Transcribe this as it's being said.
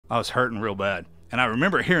I was hurting real bad. And I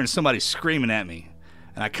remember hearing somebody screaming at me.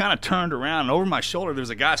 And I kind of turned around, and over my shoulder, there was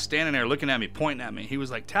a guy standing there looking at me, pointing at me. He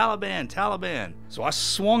was like, Taliban, Taliban. So I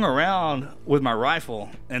swung around with my rifle,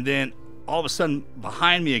 and then all of a sudden,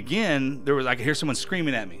 behind me again, I could hear someone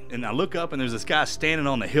screaming at me. And I look up, and there's this guy standing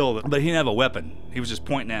on the hill, but he didn't have a weapon. He was just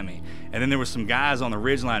pointing at me. And then there was some guys on the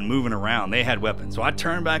ridgeline moving around. They had weapons. So I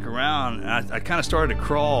turned back around, and I kind of started to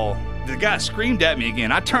crawl. The guy screamed at me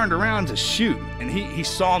again. I turned around to shoot, and he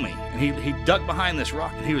saw me. And he ducked behind this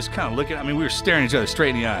rock, and he was kind of looking at me. We were staring each other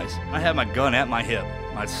straight in the eyes. I had my gun at my hip.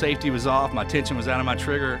 My safety was off. My tension was out of my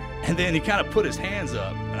trigger. And then he kind of put his hands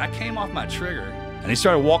up, and I came off my trigger. And he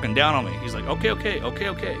started walking down on me. He's like,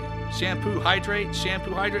 okay. Shampoo, hydrate,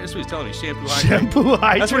 shampoo, hydrate. That's what he's telling me, shampoo, hydrate. Shampoo,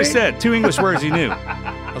 hydrate? That's what he said. 2 English words he knew.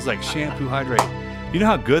 I was like, shampoo, hydrate. You know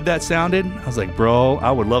how good that sounded? I was like, bro,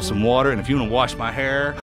 I would love some water, and if you want to wash my hair.